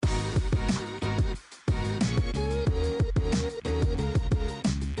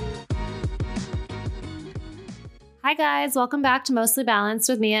Hi guys, welcome back to Mostly Balanced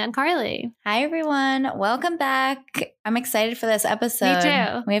with Mia and Carly. Hi everyone, welcome back. I'm excited for this episode. Me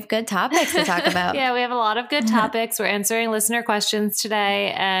too. We have good topics to talk about. Yeah, we have a lot of good topics. We're answering listener questions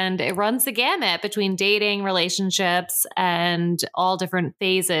today, and it runs the gamut between dating, relationships, and all different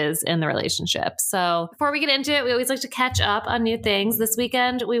phases in the relationship. So before we get into it, we always like to catch up on new things. This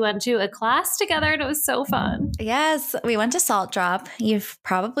weekend, we went to a class together and it was so fun. Yes, we went to Salt Drop. You've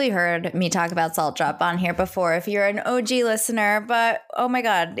probably heard me talk about Salt Drop on here before if you're an OG listener, but oh my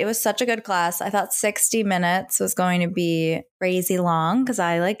God, it was such a good class. I thought 60 minutes was going to be crazy long because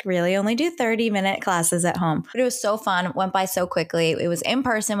I really only do 30-minute classes at home. But it was so fun. It went by so quickly. It was in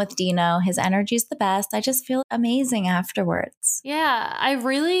person with Dino. His energy's the best. I just feel amazing afterwards. Yeah, I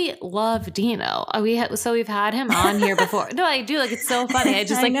really love Dino. We've had him on here before. No, I do. It's so funny. I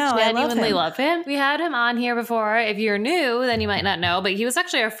just genuinely love him. We had him on here before. If you're new, then you might not know, but he was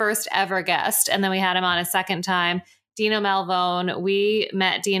actually our first ever guest. And then we had him on a second time. Dino Malvone. We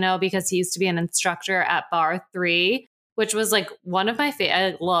met Dino because he used to be an instructor at Bar 3, which was one of my favorite.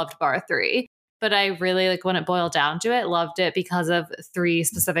 I loved Bar 3, but I really when it boiled down to it, loved it because of 3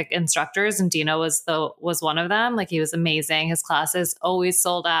 specific instructors, and Dino was one of them. He was amazing. His classes always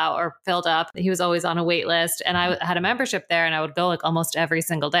sold out or filled up. He was always on a wait list, and I had a membership there, and I would go almost every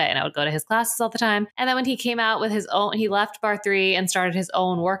single day, and I would go to his classes all the time. And then when he came out with his own, he left Bar 3 and started his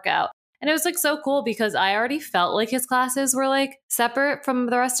own workout. And it was so cool because I already felt his classes were separate from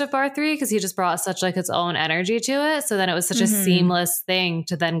the rest of Bar 3 because he just brought such its own energy to it. So then it was such a seamless thing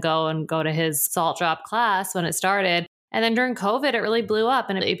to then go to his Salt Drop class when it started. And then during COVID, it really blew up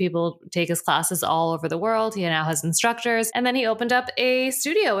and people take his classes all over the world. He now has instructors. And then he opened up a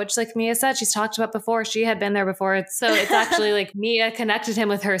studio, which Mia said, she's talked about before. She had been there before. So it's actually Mia connected him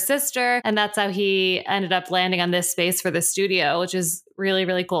with her sister. And that's how he ended up landing on this space for the studio, which is really,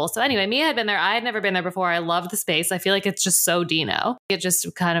 really cool. So anyway, Mia had been there. I had never been there before. I loved the space. I feel it's just so Dino. It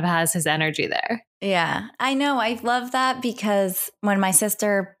just kind of has his energy there. Yeah, I know. I love that because when my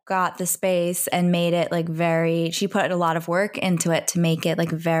sister got the space and made it she put a lot of work into it to make it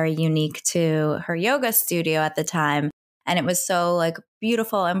very unique to her yoga studio at the time. And it was so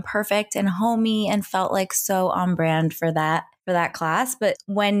beautiful and perfect and homey and felt so on brand for that class. But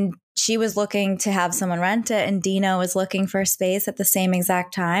when she was looking to have someone rent it and Dino was looking for space at the same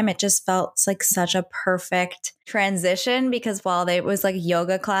exact time, it just felt such a perfect transition because while it was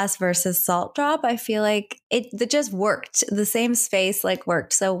yoga class versus Salt Drop, I feel it just worked. The same space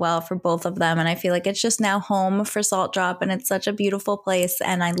worked so well for both of them. And I feel it's just now home for Salt Drop and it's such a beautiful place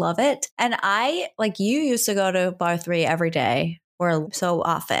and I love it. And I, you used to go to Bar 3 every day or so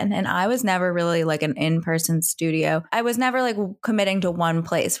often. And I was never really an in-person studio. I was never committing to one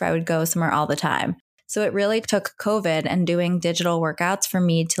place where I would go somewhere all the time. So it really took COVID and doing digital workouts for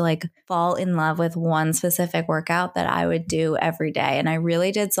me to fall in love with one specific workout that I would do every day. And I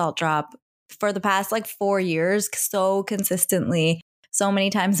really did Salt Drop for the past 4 years so consistently, so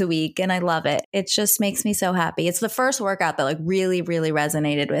many times a week. And I love it. It just makes me so happy. It's the first workout that really, really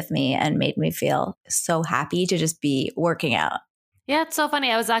resonated with me and made me feel so happy to just be working out. Yeah, it's so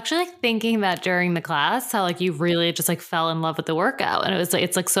funny. I was actually thinking that during the class, how you really just fell in love with the workout. And it was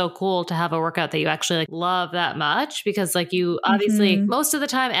it's so cool to have a workout that you actually love that much because you obviously most of the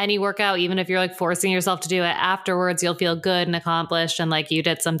time, any workout, even if you're forcing yourself to do it afterwards, you'll feel good and accomplished and you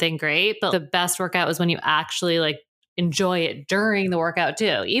did something great. But the best workout is when you actually enjoy it during the workout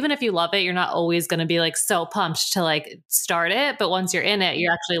too. Even if you love it, you're not always going to be so pumped to start it. But once you're in it,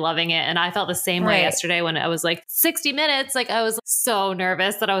 you're actually loving it. And I felt the same way yesterday when I was 60 minutes. I was so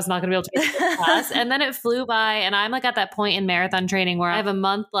nervous that I was not going to be able to get to the class. And then it flew by. And I'm at that point in marathon training where I have a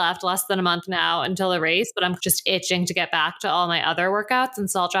month left, less than a month now until the race, but I'm just itching to get back to all my other workouts. And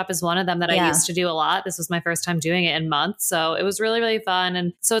Salt Drop is one of them that I used to do a lot. This was my first time doing it in months. So it was really, really fun.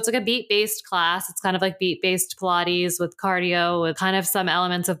 And so it's a beat-based class. It's kind of beat-based Pilates with cardio, with kind of some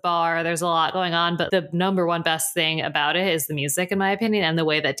elements of bar. There's a lot going on, but the number one best thing about it is the music, in my opinion, and the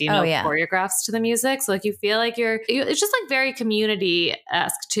way that Dino choreographs to the music. So you feel it's just very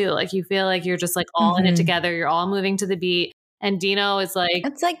community-esque too. You feel you're just all in it together. You're all moving to the beat. And Dino is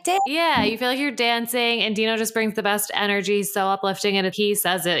it's dance. Yeah, you feel you're dancing and Dino just brings the best energy, so uplifting. And he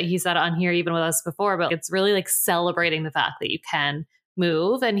says it, he said it on here even with us before, but it's really celebrating the fact that you can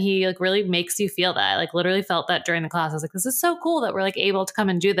move. And he really makes you feel that. I literally felt that during the class. I was this is so cool that we're able to come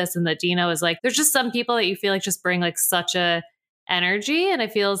and do this. And that Dino is there's just some people that you feel just bring such a energy. And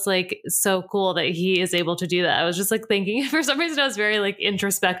it feels so cool that he is able to do that. I was just thinking, for some reason, I was very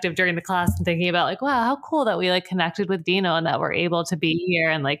introspective during the class and thinking about wow, how cool that we connected with Dino and that we're able to be here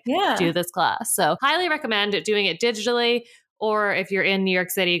and do this class. So highly recommend doing it digitally Or if you're in New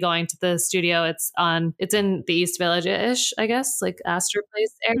York City going to the studio, it's in the East Village-ish, I guess, like Astor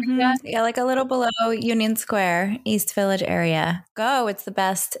Place area. Yeah, like a little below Union Square, East Village area. Go. It's the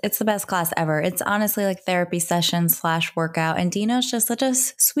best. It's the best class ever. It's honestly like therapy session / workout. And Dino's just such a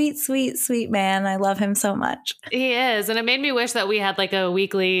sweet, sweet, sweet man. I love him so much. He is. And it made me wish that we had like a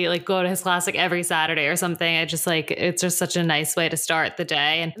weekly, like go to his class like every Saturday or something. I just like, it's just such a nice way to start the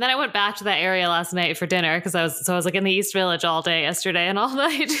day. And then I went back to that area last night for dinner because I was like in the East Village all day yesterday and all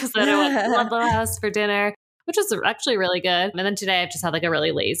night. Just then I went to Ludlow House for dinner, which was actually really good. And then today I've just had like a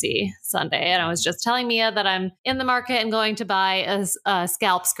really lazy Sunday. And I was just telling Mia that I'm in the market and going to buy a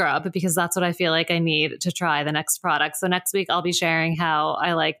scalp scrub because that's what I feel like I need to try the next product. So next week I'll be sharing how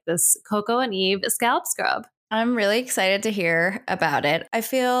I like this Coco and Eve scalp scrub. I'm really excited to hear about it. I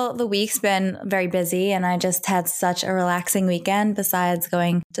feel the week's been very busy and I just had such a relaxing weekend. Besides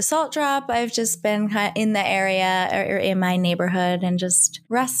going to Salt Drop, I've just been kind of in the area or in my neighborhood and just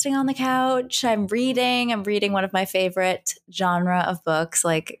resting on the couch. I'm reading one of my favorite genre of books,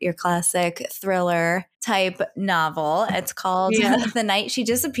 like your classic thriller type novel. It's called The Night She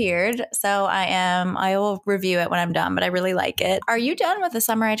Disappeared. So I will review it when I'm done, but I really like it. Are you done with The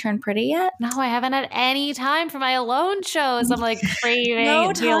Summer I Turned Pretty yet? No, I haven't had any time for my alone shows. I'm like craving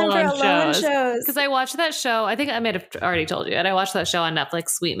no time for alone shows. Because I watched that show. I think I may have already told you it. I watched that show on Netflix,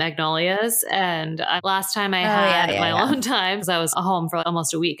 Sweet Magnolias. And last time I had my alone time, because I was home for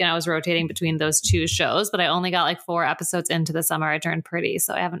almost a week and I was rotating between those two shows, but I only got like 4 episodes into The Summer I Turned Pretty.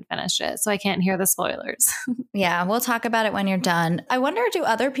 So I haven't finished it. So I can't hear the spoilers. Yeah, we'll talk about it when you're done. I wonder, do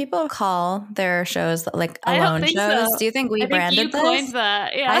other people call their shows like alone shows? So. Do you think we branded this? Coined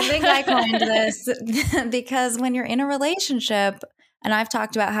that. Yeah. I think I coined this because when you're in a relationship, and I've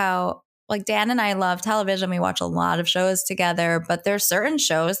talked about how like Dan and I love television. We watch a lot of shows together, but there's certain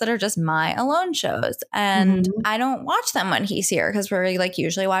shows that are just my alone shows. And I don't watch them when he's here because we're like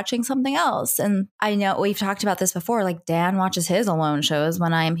usually watching something else. And I know we've talked about this before. Like Dan watches his alone shows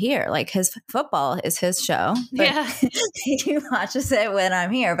when I'm here. Like his football is his show. But he watches it when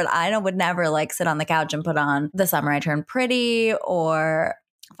I'm here. But I would never like sit on the couch and put on The Summer I Turned Pretty or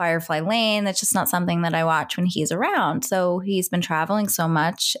Firefly Lane. That's just not something that I watch when he's around. So he's been traveling so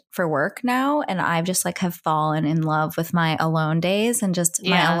much for work now. And I've just like have fallen in love with my alone days and just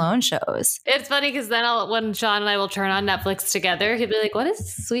my alone shows. It's funny because then when Sean and I will turn on Netflix together, he'll be like, what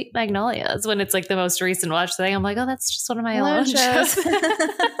is Sweet Magnolias? When it's like the most recent watch thing. I'm like, oh, that's just one of my alone shows.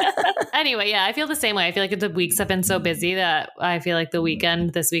 Anyway, yeah, I feel the same way. I feel like the weeks have been so busy that I feel like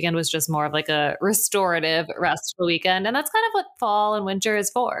this weekend was just more of like a restorative, restful weekend. And that's kind of what fall and winter is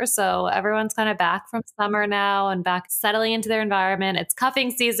for. So everyone's kind of back from summer now and back settling into their environment. It's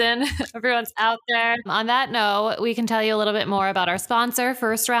cuffing season. Everyone's out there. On that note, we can tell you a little bit more about our sponsor,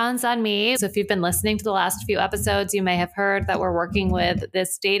 First Rounds on Me. So if you've been listening to the last few episodes, you may have heard that we're working with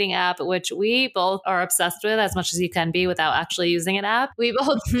this dating app, which we both are obsessed with as much as you can be without actually using an app. We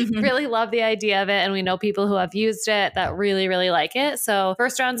both really love the idea of it. And we know people who have used it that really, really like it. So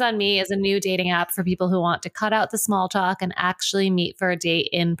First Rounds on Me is a new dating app for people who want to cut out the small talk and actually meet for a date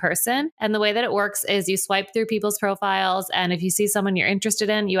in person. And the way that it works is you swipe through people's profiles. And if you see someone you're interested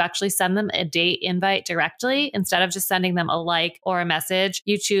in, you actually send them a date invite directly instead of just sending them a like or a message.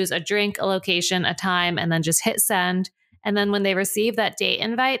 You choose a drink, a location, a time, and then just hit send. And then when they receive that date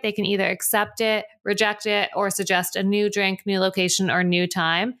invite, they can either accept it, reject it, or suggest a new drink, new location, or new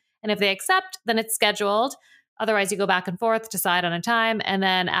time. And if they accept, then it's scheduled. Otherwise, you go back and forth, decide on a time. And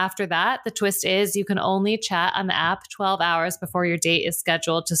then after that, the twist is you can only chat on the app 12 hours before your date is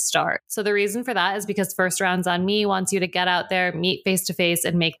scheduled to start. So the reason for that is because First Rounds on Me wants you to get out there, meet face to face,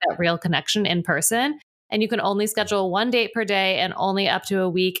 and make that real connection in person. And you can only schedule 1 date per day and only up to a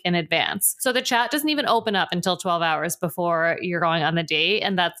week in advance. So the chat doesn't even open up until 12 hours before you're going on the date.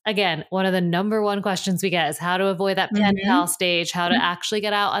 And that's, again, one of the number one questions we get is how to avoid that pen pal stage, how to actually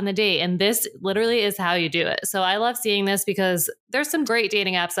get out on the date. And this literally is how you do it. So I love seeing this because there's some great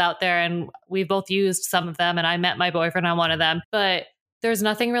dating apps out there and we've both used some of them and I met my boyfriend on one of them. But there's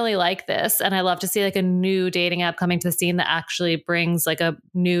nothing really like this. And I love to see like a new dating app coming to the scene that actually brings like a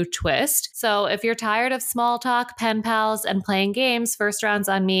new twist. So if you're tired of small talk, pen pals, and playing games, First Rounds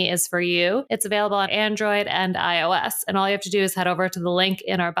on Me is for you. It's available on Android and iOS. And all you have to do is head over to the link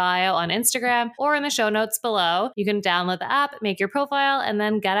in our bio on Instagram or in the show notes below. You can download the app, make your profile, and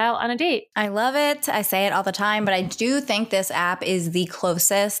then get out on a date. I love it. I say it all the time, but I do think this app is the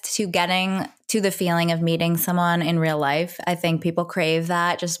closest to getting to the feeling of meeting someone in real life. I think people crave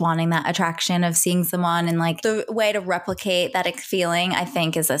that, just wanting that attraction of seeing someone. And like the way to replicate that feeling, I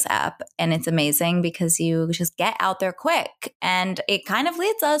think, is this app. And it's amazing because you just get out there quick. And it kind of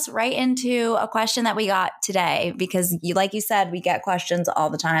leads us right into a question that we got today, because like you said, we get questions all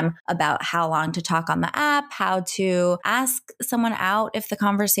the time about how long to talk on the app, how to ask someone out if the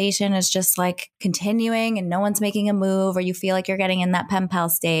conversation is just like continuing and no one's making a move, or you feel like you're getting in that pen pal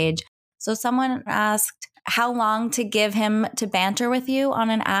stage. So someone asked how long to give him to banter with you on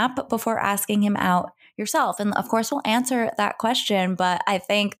an app before asking him out yourself. And of course, we'll answer that question. But I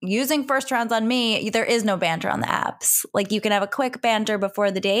think using first rounds on me, there is no banter on the apps. Like you can have a quick banter before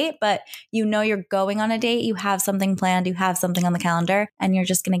the date, but you know you're going on a date, you have something planned, you have something on the calendar, and you're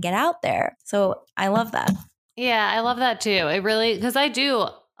just going to get out there. So I love that. Yeah, I love that too. It really, because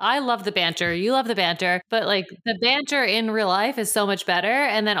I love the banter. You love the banter, but like the banter in real life is so much better.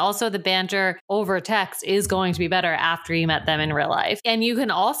 And then also the banter over text is going to be better after you met them in real life. And you can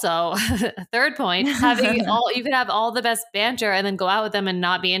also, third point, you can have all the best banter and then go out with them and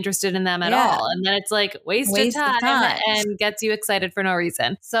not be interested in them at all. And then it's like waste of time and gets you excited for no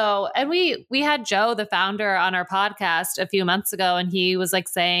reason. So, and we had Joe, the founder, on our podcast a few months ago, and he was like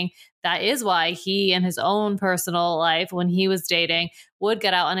saying, that is why he, in his own personal life, when he was dating, would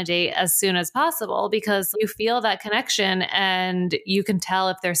get out on a date as soon as possible, because you feel that connection and you can tell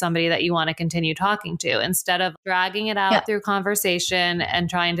if there's somebody that you want to continue talking to, instead of dragging it out through conversation and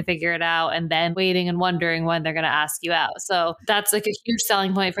trying to figure it out and then waiting and wondering when they're going to ask you out. So that's like a huge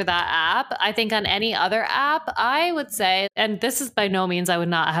selling point for that app. I think on any other app, I would say, and this is by no means, I would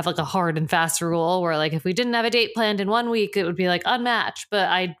not have like a hard and fast rule where like if we didn't have a date planned in 1 week, it would be like unmatched. But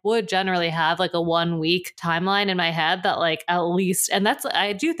I would generally have like a 1 week timeline in my head that like at least, and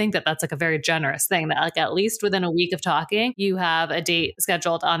I do think that that's like a very generous thing, that like at least within a week of talking, you have a date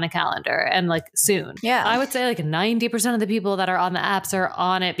scheduled on the calendar and like soon. Yeah. I would say like 90% of the people that are on the apps are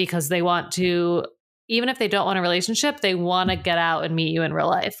on it because they want to, even if they don't want a relationship, they want to get out and meet you in real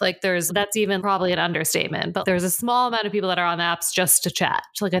life. Like that's even probably an understatement, but there's a small amount of people that are on the apps just to chat.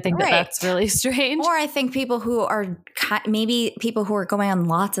 Like I think that's really strange. Or I think people who are maybe people who are going on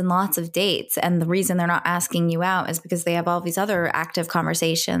lots and lots of dates, and the reason they're not asking you out is because they have all these other active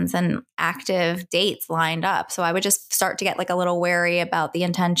conversations and active dates lined up. So I would just start to get like a little wary about the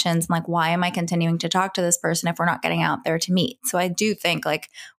intentions and like, why am I continuing to talk to this person if we're not getting out there to meet? So I do think like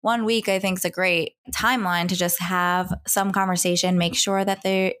 1 week, I think, is a great timeline to just have some conversation, make sure that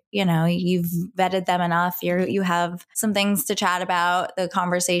they, you've vetted them enough. You have some things to chat about, the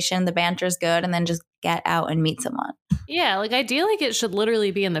conversation, the banter is good, and then just get out and meet someone. Yeah. Like ideally it should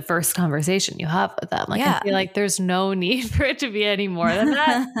literally be in the first conversation you have with them. Like I feel like there's no need for it to be any more than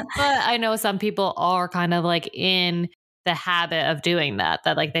that. But I know some people are kind of like in the habit of doing that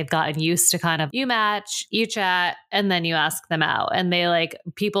like they've gotten used to kind of you match, you chat, and then you ask them out. And they like,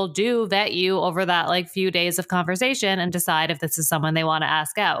 people do vet you over that like few days of conversation and decide if this is someone they want to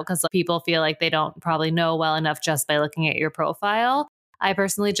ask out, because people feel like they don't probably know well enough just by looking at your profile. I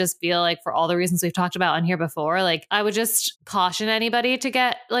personally just feel like, for all the reasons we've talked about on here before, like I would just caution anybody to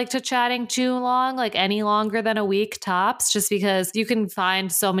get like to chatting too long, like any longer than a week tops, just because you can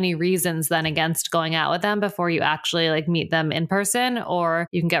find so many reasons then against going out with them before you actually like meet them in person, or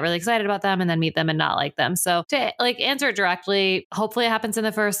you can get really excited about them and then meet them and not like them. So to like answer it directly, hopefully it happens in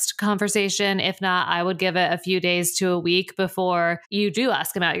the first conversation. If not, I would give it a few days to a week before you do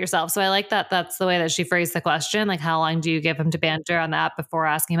ask him out yourself. So I like that that's the way that she phrased the question. Like, how long do you give him to banter on the app before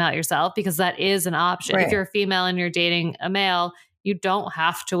asking him out yourself? Because that is an option. Right. If you're a female and you're dating a male, you don't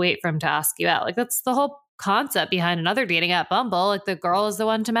have to wait for him to ask you out. Like that's the whole concept behind another dating app, Bumble. Like the girl is the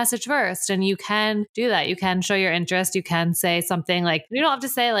one to message first, and you can do that. You can show your interest. You can say something like, you don't have to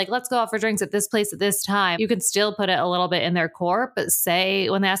say like, let's go out for drinks at this place at this time. You can still put it a little bit in their core, but say,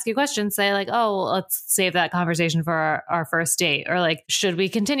 when they ask you questions, say like, oh, let's save that conversation for our first date. Or like, should we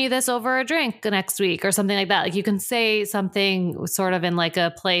continue this over a drink next week or something like that? Like you can say something sort of in like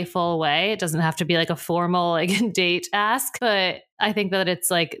a playful way. It doesn't have to be like a formal like date ask, but I think that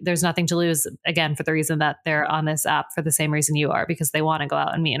it's like, there's nothing to lose, again, for the reason that they're on this app for the same reason you are, because they want to go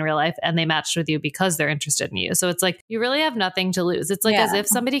out and meet in real life, and they matched with you because they're interested in you. So it's like, you really have nothing to lose. It's like as if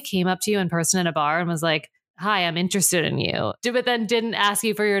somebody came up to you in person in a bar and was like, hi, I'm interested in you, but then didn't ask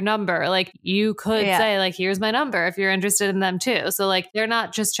you for your number. Like you could say like, here's my number if you're interested in them too. So like, they're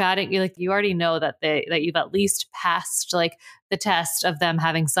not just chatting. You already know that that you've at least passed like the test of them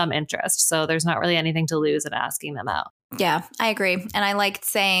having some interest. So there's not really anything to lose in asking them out. Yeah, I agree. And I liked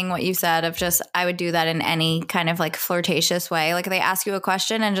saying what you said of just, I would do that in any kind of like flirtatious way. Like they ask you a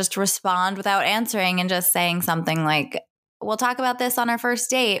question and just respond without answering and just saying something like, we'll talk about this on our first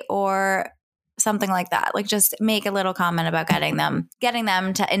date, or something like that. Like just make a little comment about getting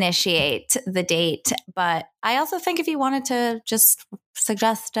them to initiate the date. But I also think if you wanted to just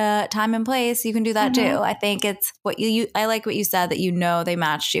suggest a time and place, you can do that too. I think it's what I like what you said, that they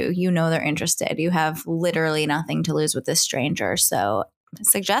matched you. They're interested. You have literally nothing to lose with this stranger. So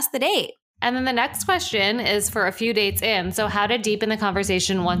suggest the date. And then the next question is for a few dates in. So how to deepen the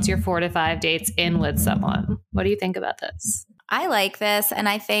conversation once you're 4 to 5 dates in with someone. What do you think about this? I like this. And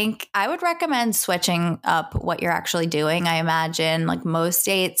I think I would recommend switching up what you're actually doing. I imagine like most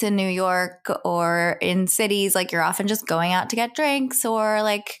dates in New York or in cities, like you're often just going out to get drinks, or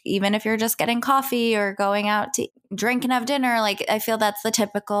like even if you're just getting coffee or going out to drink and have dinner, like I feel that's the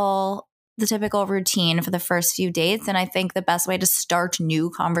typical routine for the first few dates. And I think the best way to start new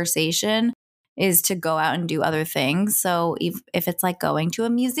conversation is to go out and do other things. So if it's like going to a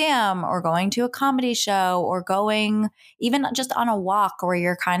museum or going to a comedy show or going even just on a walk where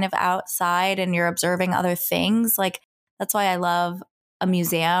you're kind of outside and you're observing other things, like that's why I love a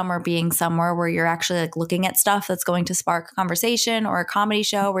museum or being somewhere where you're actually like looking at stuff that's going to spark conversation, or a comedy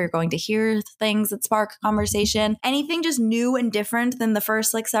show where you're going to hear things that spark conversation. Anything just new and different than the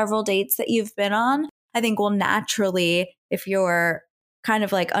first like several dates that you've been on, I think will naturally, if you're kind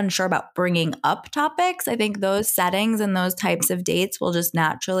of like unsure about bringing up topics, I think those settings and those types of dates will just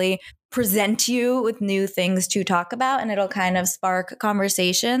naturally present you with new things to talk about, and it'll kind of spark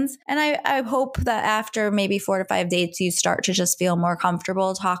conversations. And I hope that after maybe 4 to 5 dates, you start to just feel more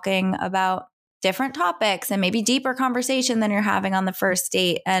comfortable talking about different topics and maybe deeper conversation than you're having on the first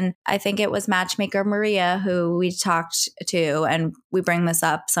date. And I think it was matchmaker Maria who we talked to, and we bring this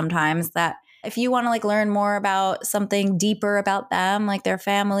up sometimes, that if you want to like learn more about something deeper about them, like their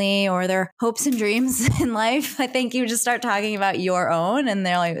family or their hopes and dreams in life, I think you just start talking about your own, and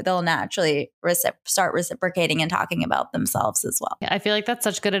they'll naturally start reciprocating and talking about themselves as well. Yeah, I feel like that's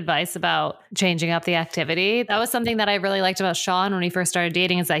such good advice about changing up the activity. That was something that I really liked about Sean when we first started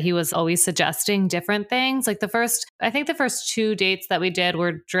dating, is that he was always suggesting different things. Like I think the first 2 dates that we did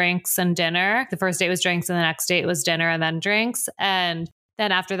were drinks and dinner. The first date was drinks, and the next date was dinner and then drinks. And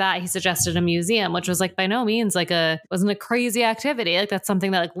then after that, he suggested a museum, which was like by no means wasn't a crazy activity. Like that's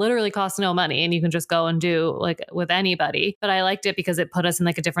something that like literally costs no money and you can just go and do like with anybody. But I liked it because it put us in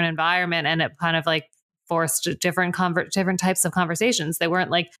like a different environment, and it kind of like forced different types of conversations. They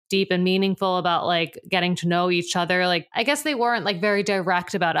weren't like deep and meaningful about like getting to know each other. Like, I guess they weren't like very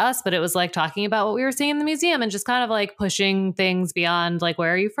direct about us, but it was like talking about what we were seeing in the museum and just kind of like pushing things beyond like,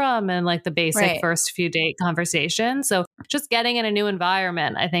 where are you from? And like the basic first few date conversation. So just getting in a new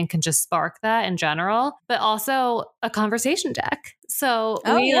environment, I think, can just spark that in general, but also a conversation deck. So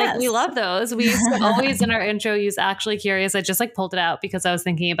we love those. We used to always in our intro use Actually Curious. I just like pulled it out because I was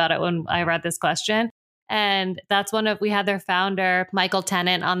thinking about it when I read this question. And that's we had their founder, Michael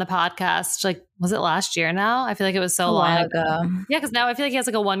Tennant, on the podcast. Like, was it last year now? I feel like it was so long ago. Yeah, because now I feel like he has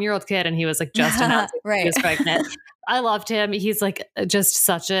like a 1-year-old kid, and he was like just announced he was pregnant. I loved him. He's like just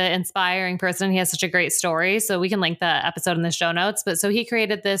such an inspiring person. He has such a great story. So we can link the episode in the show notes. But so he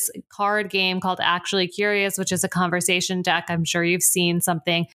created this card game called Actually Curious, which is a conversation deck. I'm sure you've seen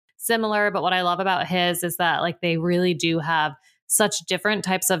something similar. But what I love about his is that like they really do have such different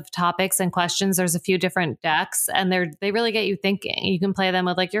types of topics and questions. There's a few different decks, and they really get you thinking. You can play them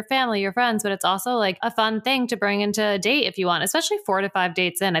with like your family, your friends, but it's also like a fun thing to bring into a date if you want, especially 4 to 5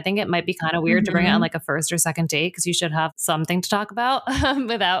 dates in. I think it might be kind of weird to bring it on like a first or second date, because you should have something to talk about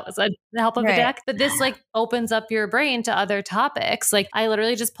without the help of a deck. But this like opens up your brain to other topics. Like I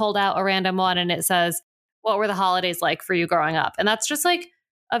literally just pulled out a random one, and it says, what were the holidays like for you growing up? And that's just like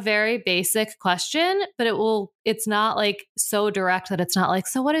a very basic question, but it's not like so direct that it's not like,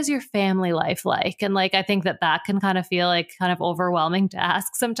 so what is your family life like? And like, I think that can kind of feel like kind of overwhelming to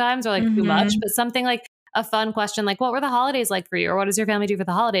ask sometimes, or like too much, but something like a fun question, like what were the holidays like for you? Or what does your family do for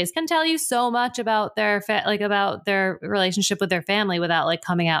the holidays? Can tell you so much about about their relationship with their family without like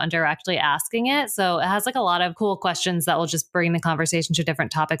coming out and directly asking it. So it has like a lot of cool questions that will just bring the conversation to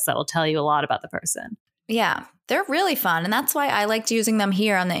different topics that will tell you a lot about the person. Yeah, they're really fun. And that's why I liked using them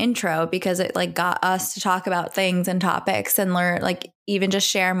here on the intro, because it like got us to talk about things and topics and learn, like even just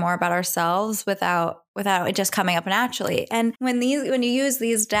share more about ourselves without it just coming up naturally. And when you use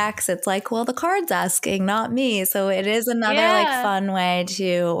these decks, it's like, well, the card's asking, not me. So it is another like fun way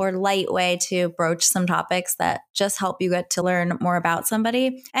or light way to broach some topics that just help you get to learn more about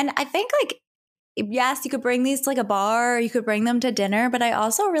somebody. And I think like, yes, you could bring these to like a bar, or you could bring them to dinner, but I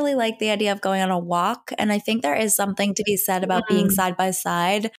also really like the idea of going on a walk. And I think there is something to be said about being side by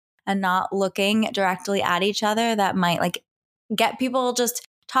side and not looking directly at each other that might like get people just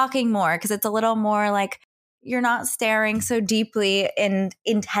talking more, because it's a little more like you're not staring so deeply and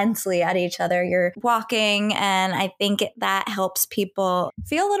intensely at each other. You're walking. And I think that helps people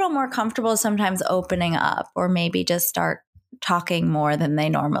feel a little more comfortable sometimes opening up, or maybe just start talking more than they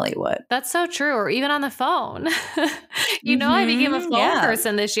normally would. That's so true. Or even on the phone. I became a phone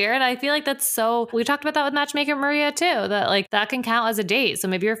person this year. And I feel like that's we talked about that with Matchmaker Maria too, that like that can count as a date. So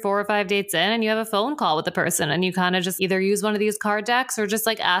maybe you're 4 or 5 dates in and you have a phone call with the person and you kind of just either use one of these card decks or just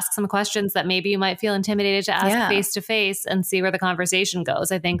like ask some questions that maybe you might feel intimidated to ask face to face and see where the conversation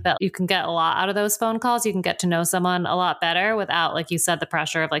goes. I think that you can get a lot out of those phone calls. You can get to know someone a lot better without, like you said, the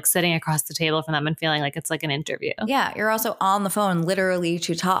pressure of like sitting across the table from them and feeling like it's like an interview. Yeah. You're also on the phone literally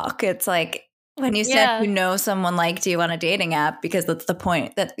to talk. It's like when you said someone liked you on a dating app, because that's the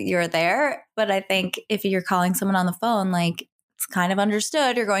point, that you're there. But I think if you're calling someone on the phone, like it's kind of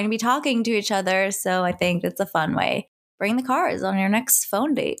understood you're going to be talking to each other. So I think it's a fun way. Bring the cards on your next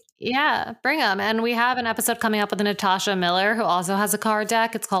phone date. Yeah, bring them. And we have an episode coming up with Natasha Miller, who also has a card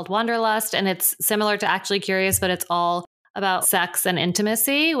deck. It's called Wonderlust, and it's similar to Actually Curious, but it's all about sex and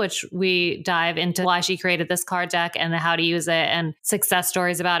intimacy, which we dive into why she created this card deck and how to use it and success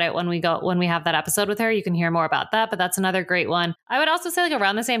stories about it when we have that episode with her. You can hear more about that, but that's another great one. I would also say like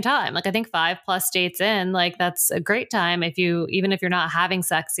around the same time, like I think 5+ dates in, like that's a great time even if you're not having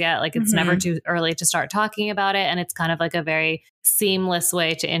sex yet, like it's never too early to start talking about it. And it's kind of like a very seamless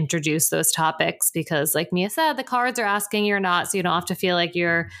way to introduce those topics, because like Mia said, the cards are asking you or not, so you don't have to feel like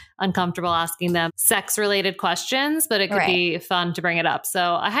you're uncomfortable asking them sex related questions, but it could be fun to bring it up.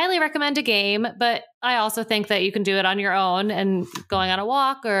 So I highly recommend a game, but I also think that you can do it on your own and going on a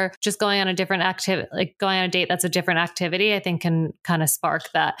walk or just going on a different activity, like going on a date that's a different activity, I think can kind of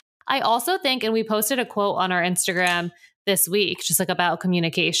spark that. I also think, and we posted a quote on our Instagram this week, just like about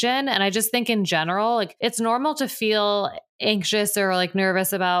communication. And I just think in general, like it's normal to feel anxious or like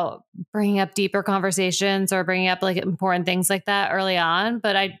nervous about bringing up deeper conversations or bringing up like important things like that early on.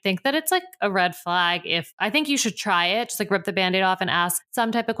 But I think that it's like a red flag I think you should try it, just like rip the Band-Aid off and ask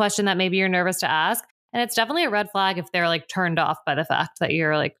some type of question that maybe you're nervous to ask. And it's definitely a red flag if they're like turned off by the fact that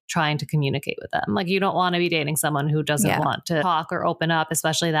you're like trying to communicate with them. Like you don't want to be dating someone who doesn't want to talk or open up,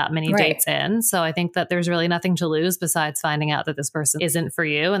 especially that many dates in. So I think that there's really nothing to lose besides finding out that this person isn't for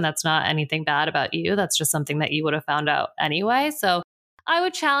you. And that's not anything bad about you. That's just something that you would have found out anyway. So I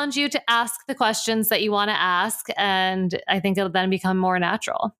would challenge you to ask the questions that you want to ask. And I think it'll then become more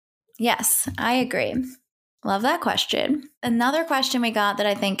natural. Yes, I agree. Love that question. Another question we got that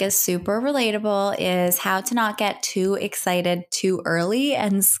I think is super relatable is how to not get too excited too early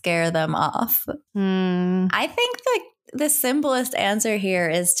and scare them off. I think the simplest answer here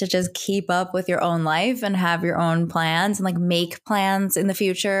is to just keep up with your own life and have your own plans and like make plans in the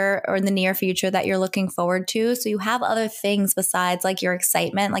future or in the near future that you're looking forward to. So you have other things besides like your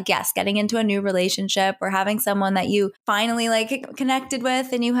excitement, like yes, getting into a new relationship or having someone that you finally like connected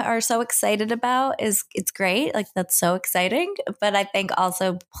with and you are so excited about it's great. Like that's so exciting. But I think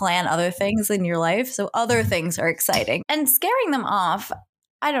also plan other things in your life. So other things are exciting and scaring them off.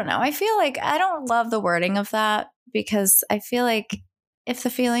 I don't know. I feel like I don't love the wording of that, because I feel like if the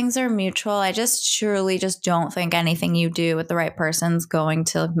feelings are mutual, I just truly just don't think anything you do with the right person's going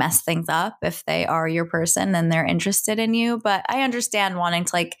to mess things up if they are your person and they're interested in you. But I understand wanting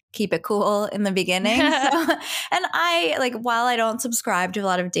to like keep it cool in the beginning. And I like, while I don't subscribe to a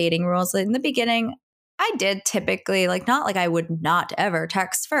lot of dating rules in the beginning, I did typically like, not like I would not ever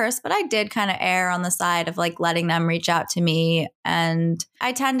text first, but I did kind of err on the side of like letting them reach out to me. And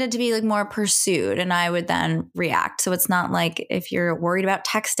I tended to be like more pursued and I would then react. So it's not like if you're worried about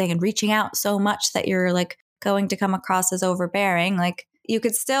texting and reaching out so much that you're like going to come across as overbearing, like you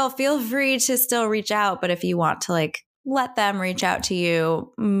could still feel free to still reach out. But if you want to like let them reach out to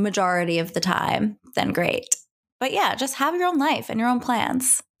you majority of the time, then great. But yeah, just have your own life and your own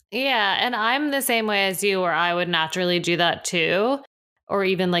plans. Yeah. And I'm the same way as you, where I would naturally do that too, or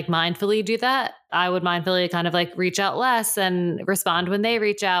even like mindfully do that. I would mindfully kind of like reach out less and respond when they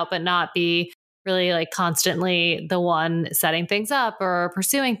reach out, but not be really like constantly the one setting things up or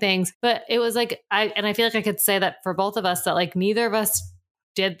pursuing things. But it was like, I feel like I could say that for both of us, that like neither of us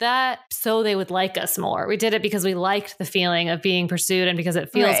did that so they would like us more. We did it because we liked the feeling of being pursued and because it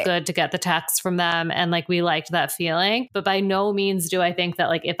feels good to get the text from them. And like, we liked that feeling. But by no means do I think that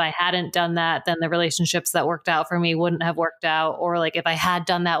like, if I hadn't done that, then the relationships that worked out for me wouldn't have worked out. Or like, if I had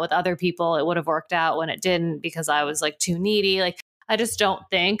done that with other people, it would have worked out when it didn't because I was like too needy. Like, I just don't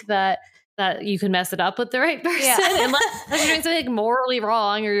think that you can mess it up with the right person unless you're doing something like morally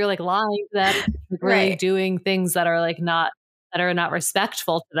wrong or you're like lying to them, like really doing things that are like not that are not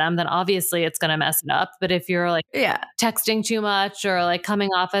respectful to them, then obviously it's going to mess it up. But if you're like texting too much or like coming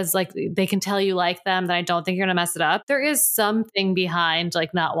off as like they can tell you like them, then I don't think you're going to mess it up. There is something behind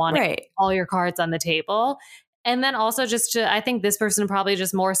like not wanting all your cards on the table. And then also I think this person probably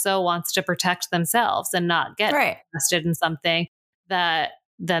just more so wants to protect themselves and not get invested in something that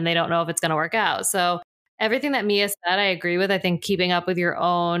then they don't know if it's going to work out. So everything that Mia said, I agree with. I think keeping up with your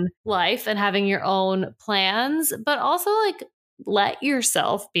own life and having your own plans, but also like let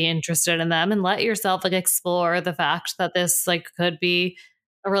yourself be interested in them and let yourself like explore the fact that this like could be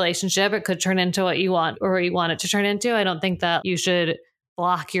a relationship. It could turn into what you want or what you want it to turn into. I don't think that you should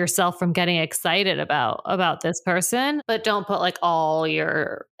block yourself from getting excited about this person, but don't put like all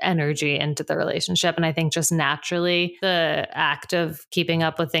your energy into the relationship. And I think just naturally the act of keeping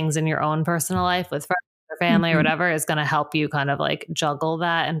up with things in your own personal life with friends or family or whatever is going to help you kind of like juggle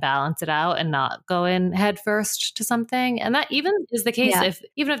that and balance it out and not go in head first to something. And that even is the case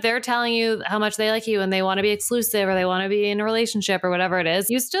even if they're telling you how much they like you and they want to be exclusive or they want to be in a relationship or whatever it is,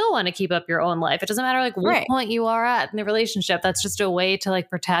 you still want to keep up your own life. It doesn't matter like what point you are at in the relationship. That's just a way to like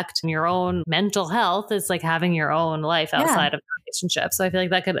protect your own mental health. It's like having your own life outside of the relationship. So I feel like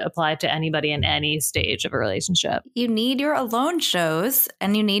that could apply to anybody in any stage of a relationship. You need your alone shows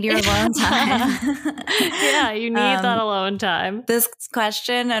and you need your alone time. Yeah, you need that alone time. This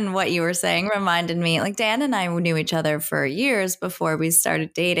question and what you were saying reminded me, like Dan and I knew each other for years before we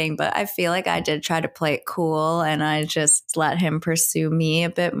started dating, but I feel like I did try to play it cool and I just let him pursue me a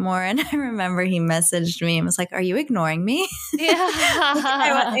bit more. And I remember he messaged me and was like, "Are you ignoring me?"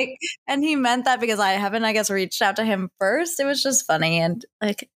 Yeah. And he meant that because I haven't, I guess, reached out to him first. It was just funny and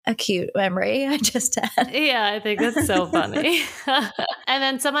like a cute memory I just had. Yeah, I think that's so funny. And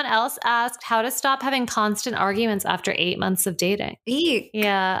then someone else asked how to stop having constant arguments after 8 months of dating. Eek.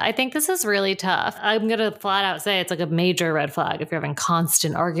 Yeah, I think this is really tough. I'm going to flat out say it's like a major red flag if you're having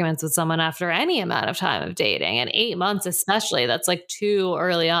constant arguments with someone after any amount of time of dating. And 8 months especially, that's like too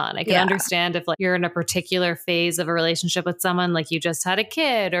early on. I can understand if like you're in a particular phase of a relationship with someone, like you just had a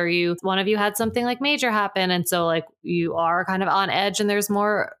kid or one of you had something like major happen. And so like you are kind of on edge and there's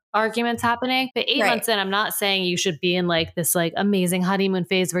more arguments happening. But 8 months in, I'm not saying you should be in like this like amazing honeymoon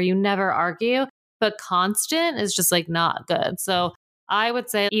phase where you never argue, but constant is just like not good. So I would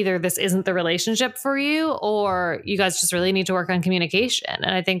say either this isn't the relationship for you or you guys just really need to work on communication.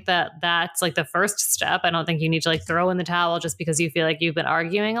 And I think that that's like the first step. I don't think you need to like throw in the towel just because you feel like you've been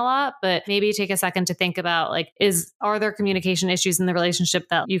arguing a lot, but maybe take a second to think about like, are there communication issues in the relationship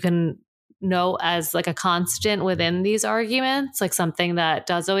that you can know as like a constant within these arguments, like something that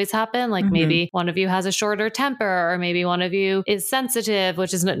does always happen. Like maybe one of you has a shorter temper or maybe one of you is sensitive,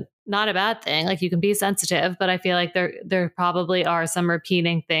 which is not a bad thing. Like you can be sensitive, but I feel like there probably are some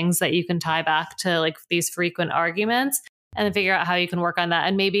repeating things that you can tie back to like these frequent arguments. And then figure out how you can work on that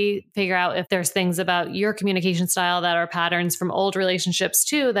and maybe figure out if there's things about your communication style that are patterns from old relationships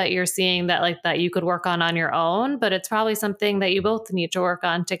too, that you're seeing that you could work on your own, but it's probably something that you both need to work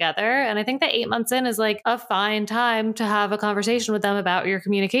on together. And I think that 8 months in is like a fine time to have a conversation with them about your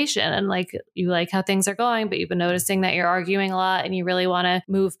communication and like you like how things are going, but you've been noticing that you're arguing a lot and you really want to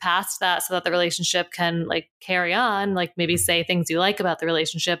move past that so that the relationship can like carry on, like maybe say things you like about the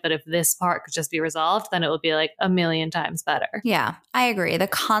relationship. But if this part could just be resolved, then it would be like a million times better. Yeah, I agree. The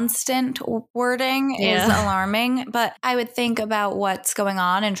constant wording is alarming, but I would think about what's going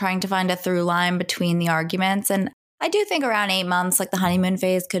on and trying to find a through line between the arguments. And I do think around 8 months, like the honeymoon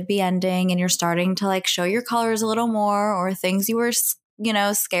phase could be ending and you're starting to like show your colors a little more or things you were,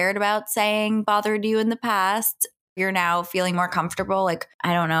 scared about saying bothered you in the past. You're now feeling more comfortable, like,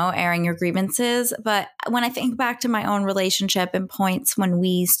 I don't know, airing your grievances. But when I think back to my own relationship and points when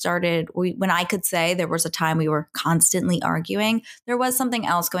when I could say there was a time we were constantly arguing, there was something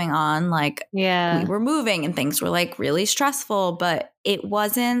else going on. Like we were moving and things were like really stressful, but it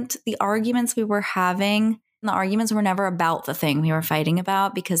wasn't the arguments we were having. The arguments were never about the thing we were fighting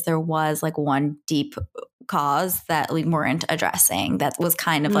about because there was like one deep cause that we weren't addressing. That was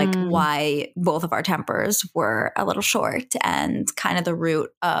kind of like why both of our tempers were a little short and kind of the root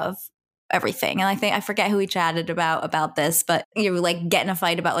of everything. And I forget who we chatted about this, but you like get in a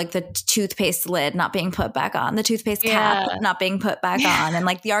fight about like the toothpaste lid not being put back on, the toothpaste cap not being put back on. And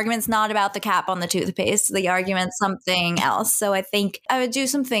like the argument's not about the cap on the toothpaste, the argument's something else. So I think I would do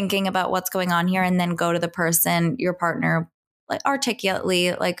some thinking about what's going on here and then go to the person, your partner, like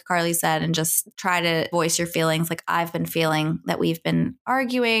articulately, like Carly said, and just try to voice your feelings. Like I've been feeling that we've been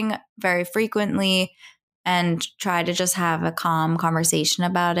arguing very frequently and try to just have a calm conversation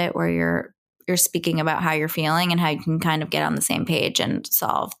about it where you're you're speaking about how you're feeling and how you can kind of get on the same page and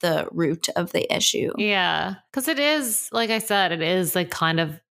solve the root of the issue. Yeah. Because it is, like I said, it is like kind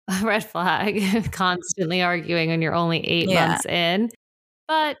of a red flag, constantly arguing when you're only 8 months in.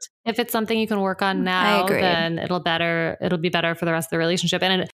 But if it's something you can work on now, then it'll be better for the rest of the relationship.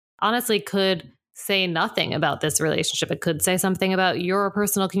 And it honestly could say nothing about this relationship. It could say something about your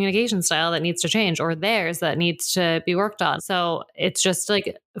personal communication style that needs to change, or theirs that needs to be worked on. So it's just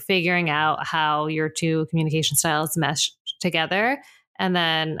like figuring out how your two communication styles mesh together, and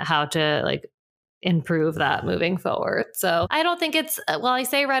then how to like improve that moving forward. So I don't think it's, well, I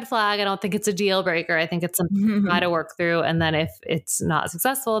say red flag, I don't think it's a deal breaker. I think it's something to try to work through. And then if it's not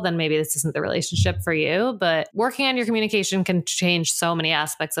successful, then maybe this isn't the relationship for you. But working on your communication can change so many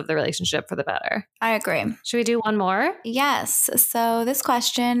aspects of the relationship for the better. I agree. Should we do one more? Yes. So this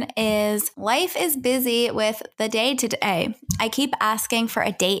question is, life is busy with the day to day. I keep asking for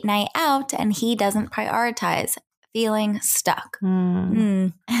a date night out and he doesn't prioritize. Feeling stuck.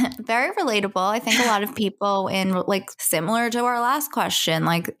 Very relatable. I think a lot of people in like similar to our last question,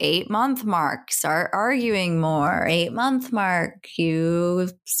 like 8-month mark, start arguing more. 8-month mark, you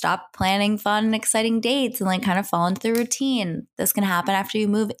stop planning fun and exciting dates and like kind of fall into the routine. This can happen after you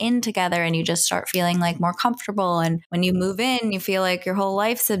move in together and you just start feeling like more comfortable. And when you move in, you feel like your whole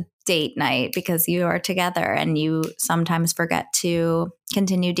life's a date night because you are together and you sometimes forget to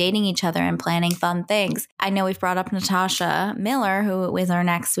continue dating each other and planning fun things. I know we've brought up Natasha Miller, who was our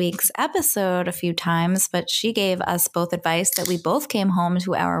next week's episode a few times, but she gave us both advice that we both came home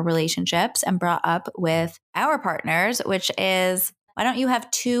to our relationships and brought up with our partners, which is, why don't you have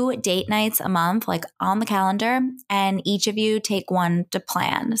 2 date nights a month, like on the calendar, and each of you take one to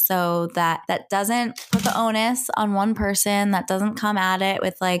plan, so that doesn't put the onus on one person, that doesn't come at it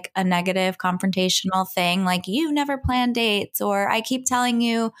with like a negative confrontational thing, like you never plan dates, or I keep telling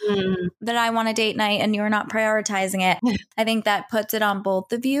you that I want a date night and you're not prioritizing it. I think that puts it on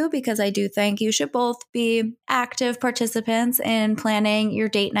both of you, because I do think you should both be active participants in planning your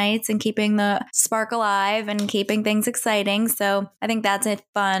date nights and keeping the spark alive and keeping things exciting. So I think that's a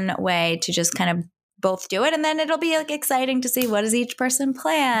fun way to just kind of both do it. And then it'll be like exciting to see what does each person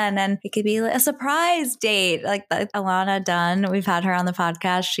plan. And it could be a surprise date. Like Alana Dunn, we've had her on the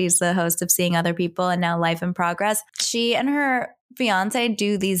podcast. She's the host of Seeing Other People and now Life in Progress. She and her fiance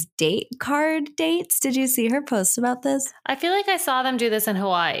do these date card dates. Did you see her post about this? I feel like I saw them do this in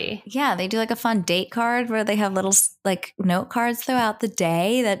Hawaii. Yeah, they do like a fun date card where they have little like note cards throughout the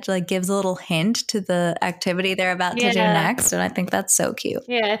day that like gives a little hint to the activity they're about to do next. And I think that's so cute.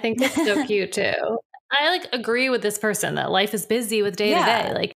 Yeah, I think that's so cute too. I like agree with this person that life is busy with day to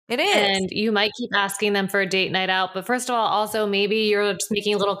day. Like it is. And you might keep asking them for a date night out. But first of all, also maybe you're just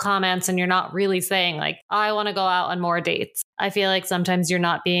making little comments and you're not really saying like, I want to go out on more dates. I feel like sometimes you're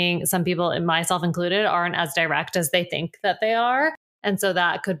not being, some people, and myself included, aren't as direct as they think that they are. And so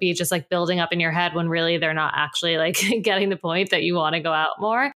that could be just like building up in your head when really they're not actually like getting the point that you want to go out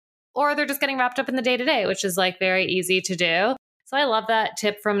more. Or they're just getting wrapped up in the day to day, which is like very easy to do. So I love that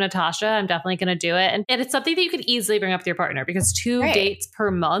tip from Natasha. I'm definitely going to do it. And it's something that you could easily bring up with your partner, because 2 dates per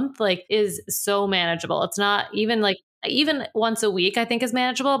month like is so manageable. It's not even like, even once a week, I think is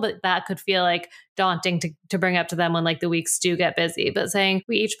manageable, but that could feel like daunting to bring up to them when like the weeks do get busy. But saying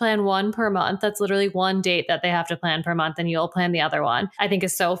we each plan 1 per month, that's literally 1 date that they have to plan per month and you'll plan the other one, I think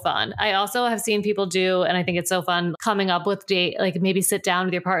is so fun. I also have seen people do, and I think it's so fun, coming up with date, like maybe sit down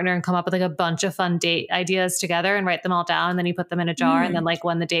with your partner and come up with like a bunch of fun date ideas together and write them all down. And then you put them in a jar. And then like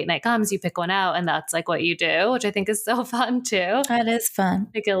when the date night comes, you pick one out and that's like what you do, which I think is so fun too. That is fun.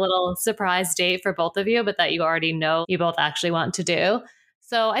 Like a little surprise date for both of you, but that you already know you both actually want to do.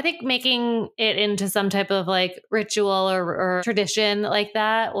 So I think making it into some type of like ritual or tradition like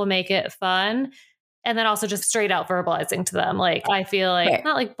that will make it fun. And then also just straight out verbalizing to them. Like, I feel like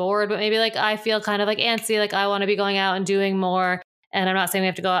not like bored, but maybe like I feel kind of like antsy. Like I want to be going out and doing more. And I'm not saying we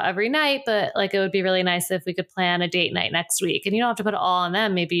have to go out every night, but like it would be really nice if we could plan a date night next week. And you don't have to put it all on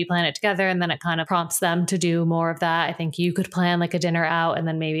them. Maybe you plan it together and then it kind of prompts them to do more of that. I think you could plan like a dinner out and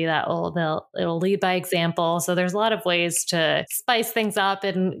then maybe it'll lead by example. So there's a lot of ways to spice things up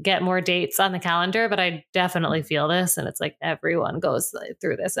and get more dates on the calendar. But I definitely feel this. And it's like everyone goes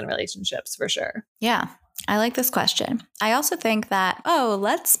through this in relationships for sure. Yeah. I like this question. I also think that,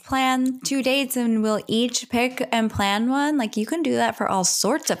 let's plan 2 dates and we'll each pick and plan one. Like you can do that for all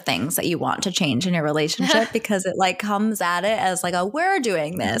sorts of things that you want to change in your relationship because it like comes at it as like, we're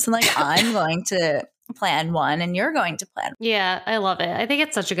doing this. And like, I'm going to plan one and you're going to plan. Yeah, I love it. I think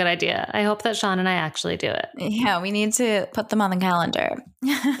it's such a good idea. I hope that Sean and I actually do it. Yeah, we need to put them on the calendar.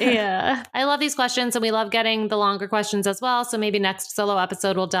 Yeah. I love these questions and we love getting the longer questions as well. So maybe next solo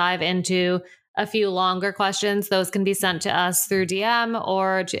episode, we'll dive into a few longer questions. Those can be sent to us through DM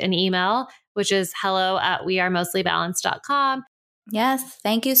or an email, which is hello@wearemostlybalance.com. Yes.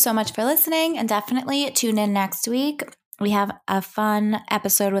 Thank you so much for listening, and definitely tune in next week. We have a fun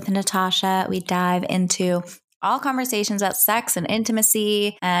episode with Natasha. We dive into all conversations about sex and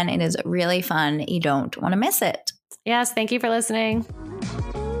intimacy, and it is really fun. You don't want to miss it. Yes. Thank you for listening.